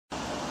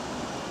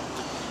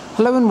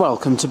Hello and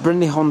welcome to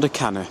Brindley Honda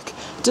Cannock.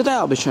 Today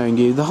I'll be showing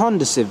you the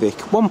Honda Civic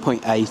 1.8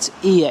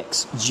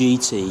 EX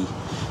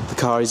GT. The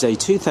car is a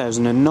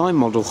 2009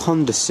 model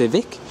Honda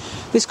Civic.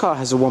 This car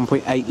has a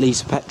 1.8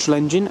 litre petrol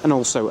engine and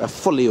also a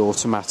fully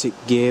automatic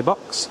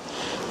gearbox.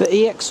 The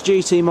EX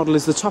GT model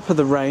is the top of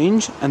the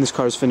range and this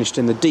car is finished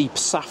in the deep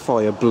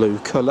sapphire blue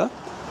colour.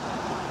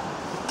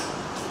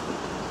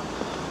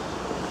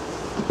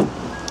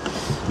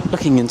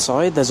 Looking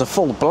inside, there's a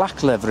full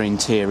black leather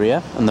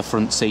interior and the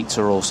front seats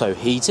are also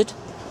heated.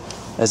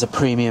 There's a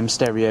premium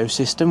stereo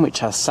system which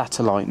has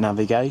satellite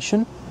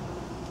navigation.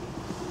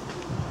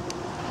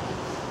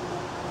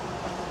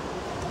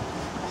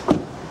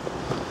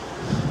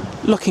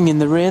 Looking in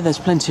the rear, there's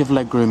plenty of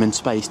legroom and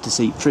space to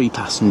seat 3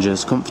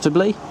 passengers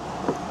comfortably.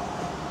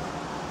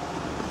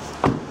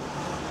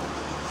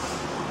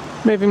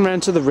 Moving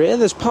round to the rear,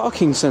 there's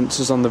parking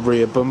sensors on the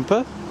rear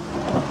bumper.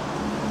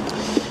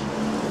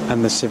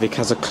 And the Civic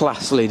has a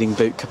class-leading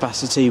boot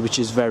capacity which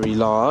is very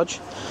large.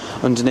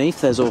 Underneath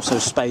there's also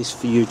space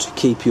for you to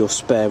keep your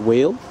spare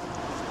wheel.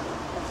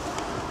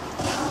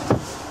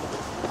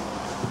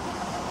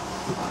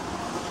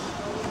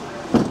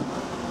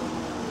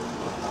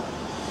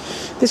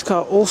 This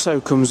car also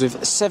comes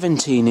with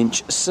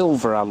 17-inch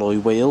silver alloy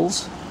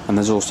wheels and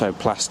there's also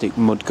plastic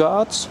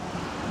mudguards.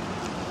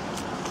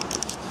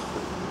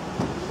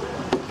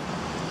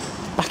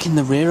 Back in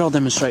the rear I'll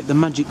demonstrate the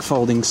magic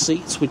folding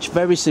seats which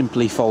very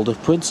simply fold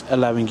upwards,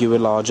 allowing you a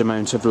large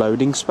amount of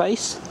loading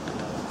space.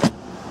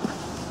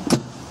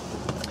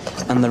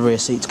 And the rear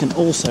seats can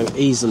also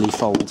easily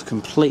fold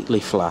completely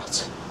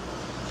flat.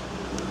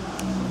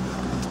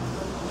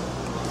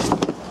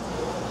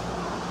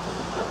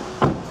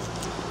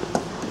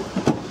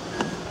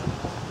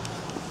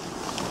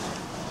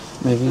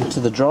 Moving to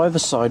the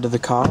driver's side of the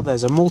car,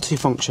 there's a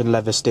multifunction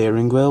leather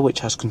steering wheel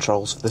which has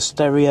controls for the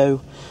stereo,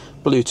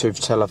 Bluetooth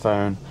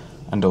telephone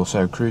and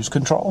also cruise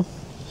control.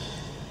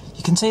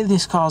 You can see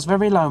this car's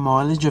very low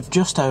mileage of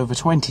just over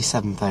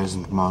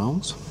 27,000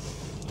 miles.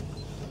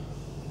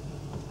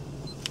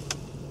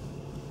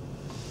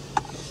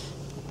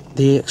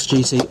 The EX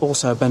GT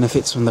also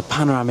benefits from the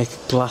panoramic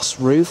glass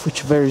roof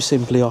which very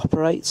simply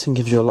operates and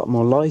gives you a lot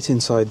more light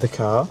inside the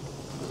car.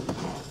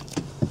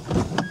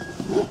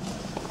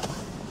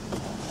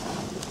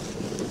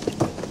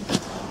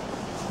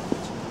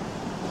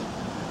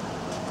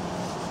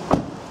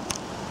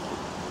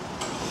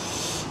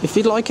 If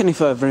you'd like any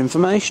further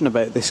information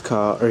about this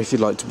car or if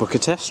you'd like to book a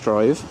test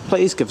drive,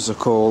 please give us a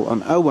call on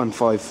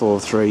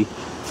 01543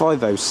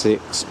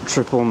 506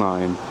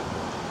 999.